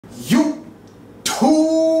YouTube!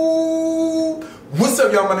 What's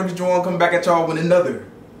up, y'all? My name is Juwan, coming back at y'all with another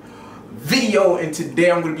video, and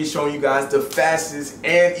today I'm going to be showing you guys the fastest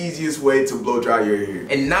and easiest way to blow dry your hair.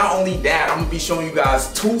 And not only that, I'm going to be showing you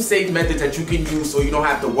guys 2 safe methods that you can use so you don't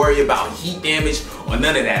have to worry about heat damage or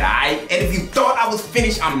none of that, alright? And if you thought I was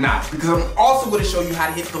finished, I'm not, because I'm also going to show you how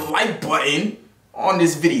to hit the like button on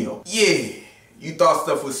this video. Yeah. You thought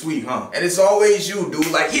stuff was sweet, huh? And it's always you, dude.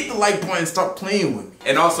 Like, hit the like button and start playing with me.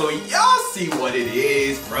 And also, y'all see what it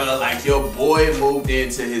is, bruh. Like, your boy moved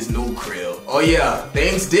into his new crib. Oh yeah,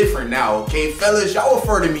 things different now, okay? Fellas, y'all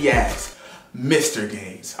refer to me as Mr.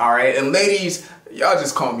 Games, alright? And ladies, y'all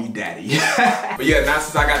just call me daddy. But yeah, now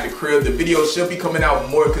since I got the crib, the video should be coming out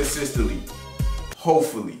more consistently.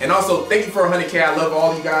 Hopefully. And also, thank you for 100K. I love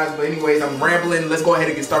all you guys. But anyways, I'm rambling. Let's go ahead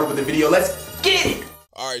and get started with the video. Let's get it!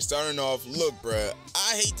 Alright, starting off, look bruh,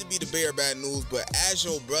 I hate to be the bearer of bad news, but as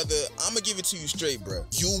your brother, I'ma give it to you straight, bruh.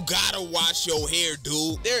 You gotta wash your hair,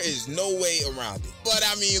 dude. There is no way around it. But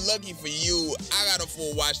I mean, lucky for you, I got a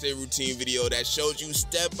full wash day routine video that shows you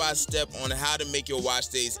step by step on how to make your wash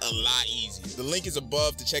days a lot easier. The link is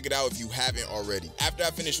above to check it out if you haven't already. After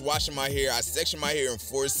I finish washing my hair, I section my hair in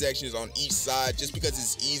 4 sections on each side just because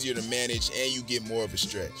it's easier to manage and you get more of a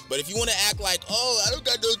stretch. But if you wanna act like, oh, I don't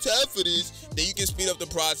got no time for this, then you can speed up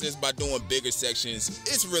the process by doing bigger sections.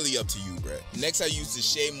 It's really up to you, bruh. Next, I use the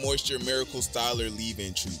Shea Moisture Miracle Styler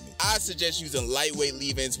leave-in treatment. I suggest using lightweight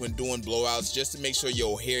leave-ins when doing blowouts just to make sure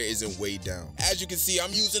your hair isn't weighed down. As you can see,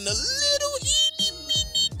 I'm using a little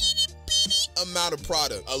amount of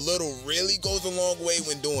product. A little really goes a long way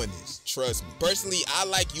when doing this. Trust me. Personally, I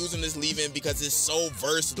like using this leave-in because it's so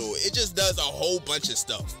versatile. It just does a whole bunch of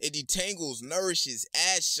stuff. It detangles, nourishes,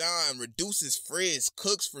 adds shine, reduces frizz,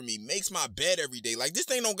 cooks for me, makes my bed every day. Like, this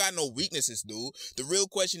thing don't got no weaknesses, dude. The real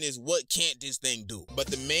question is, what can't this thing do? But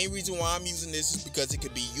the main reason why I'm using this is because it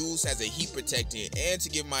could be used as a heat protectant and to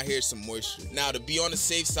give my hair some moisture. Now, to be on the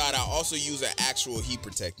safe side, I also use an actual heat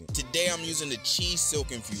protectant. Today, I'm using the Cheese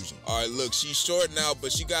Silk Infusion. Alright, look, she's short now,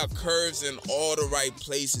 but she got curves in all the right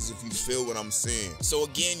places if you feel what I'm saying. So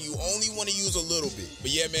again, you only want to use a little bit. But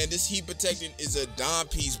yeah, man, this heat protectant is a dime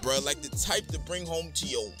piece, bro. Like the type to bring home to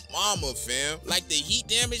your mama, fam. Like, the heat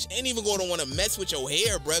damage ain't even gonna want to mess with your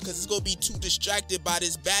hair, bro, because it's gonna be too distracted by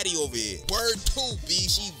this baddie over here. Word 2, B,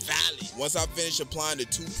 she valid. Once I finish applying the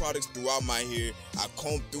 2 products throughout my hair, I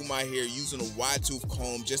comb through my hair using a wide tooth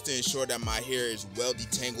comb just to ensure that my hair is well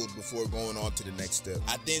detangled before going on to the next step.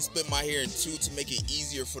 I then split my hair in 2 to make it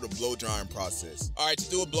easier for the blow drying process. Alright, to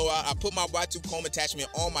do a blowout, I put my wide tooth comb attachment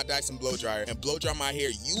on my Dyson blow dryer and blow dry my hair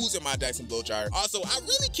using my Dyson blow dryer. Also, I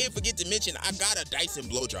really can't forget to mention I got a Dyson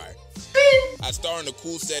blow dryer. I start in the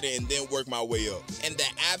cool setting and then work my way up. And the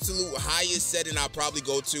absolute highest setting I probably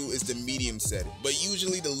go to is the medium setting. But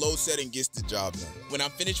usually the low setting gets the job done. When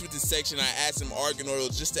I'm finished with the section, I add some argan oil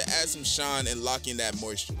just to add some shine and lock in that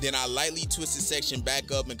moisture. Then I lightly twist the section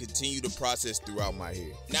back up and continue the process throughout my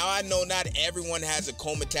hair. Now, I know not everyone has a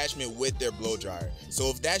comb attachment with their blow dryer. So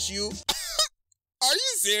if that's you, are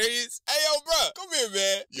you serious? Hey, yo, bro, come here,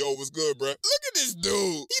 man. Yo, what's good, bro? Look at this dude.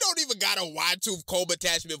 He don't even got a wide tooth comb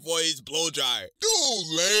attachment for his blow dryer. Dude,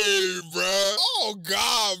 lame, bro. Oh,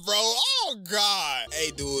 God, bro. Oh, God.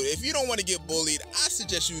 Hey, dude, if you don't want to get bullied, I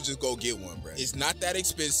suggest you just go get one, bro. It's not that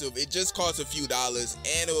expensive. It just costs a few dollars,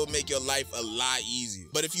 and it will make your life a lot easier.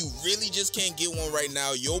 But if you really just can't get one right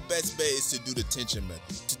now, your best bet is to do the tension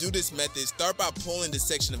method. To do this method, start by pulling the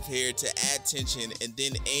section of hair to add tension, and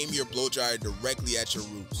then aim your blow dryer directly at your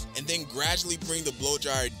roots. And then gradually bring the blow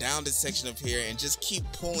dryer down the section of hair and just keep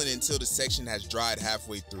pulling until the section has dried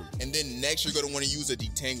halfway through. And then next, you're going to want to use a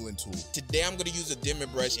detangling tool. Today, I'm going to use a dimming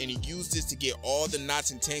brush and use this to get all the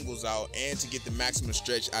knots and tangles out and to get the maximum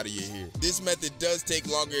stretch out of your hair. This method does take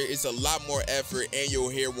longer, it's a lot more effort, and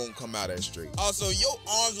your hair won't come out as straight. Also, your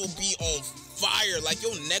arms will be on fire. Like,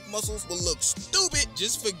 your neck muscles will look stupid.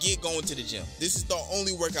 Just forget going to the gym. This is the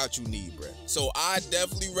only workout you need, bruh. So I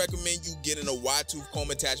definitely recommend you getting a wide tooth comb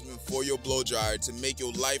attachment for your blow dryer to make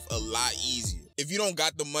your life a lot easier. If you don't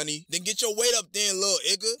got the money, then get your weight up then, little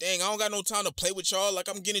Igga. Dang, I don't got no time to play with y'all. Like,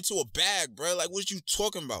 I'm getting to a bag, bro. Like, what you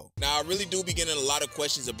talking about? Now, I really do be getting a lot of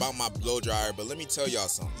questions about my blow dryer, but let me tell y'all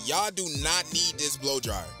something. Y'all do not need this blow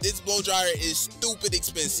dryer. This blow dryer is stupid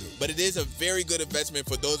expensive, but it is a very good investment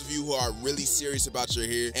for those of you who are really serious about your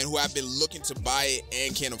hair and who have been looking to buy it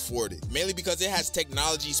and can't afford it. Mainly because it has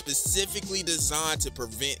technology specifically designed to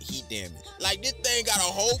prevent heat damage. Like, this thing got a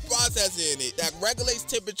whole processor in it that regulates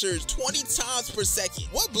temperatures 20 times beats per second.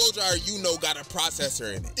 What blow dryer you know got a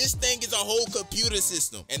processor in it? This thing is a whole computer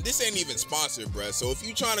system. And this ain't even sponsored, bruh. So if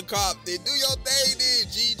you trying to cop, then do your thing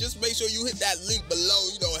then, G. Just make sure you hit that link below,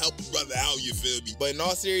 you know, help a brother out, you feel me? But in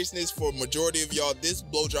all seriousness, for majority of y'all, this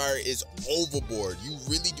blow dryer is overboard. You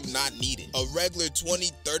really do not need it. A regular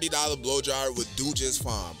 $20, $30 blow dryer would do just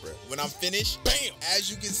fine, bruh. When I'm finished, bam! As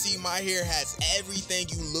you can see, my hair has everything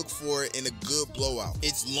you look for in a good blowout.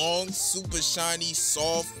 It's long, super shiny,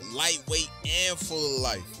 soft, lightweight, and full of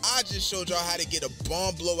life. I just showed y'all how to get a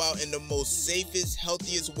bomb blowout in the most safest,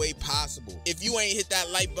 healthiest way possible. If you ain't hit that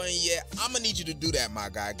like button yet, I'ma need you to do that, my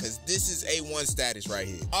guy, because this is A1 status right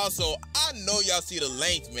here. Also, I know y'all see the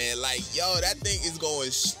length, man. Like, yo, that thing is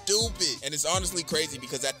going stupid. And it's honestly crazy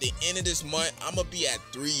because at the end of this month, I'ma be at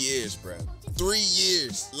 3 years, bruh. 3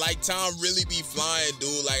 years. Like, time really be flying,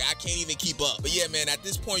 dude. Like, I can't even keep up. But yeah, man, at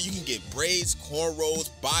this point, you can get braids, cornrows,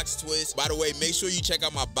 box twists. By the way, make sure you check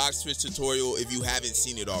out my box twist tutorial if you haven't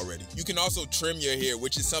seen it already. You can also trim your hair,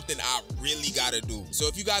 which is something I really gotta do. So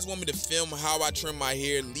if you guys want me to film how I trim my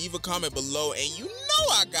hair, leave a comment below, and you know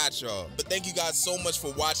I got y'all. But thank you guys so much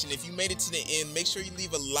for watching. If you made it to the end, make sure you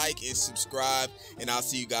leave a like and subscribe, and I'll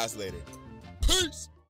see you guys later. Peace!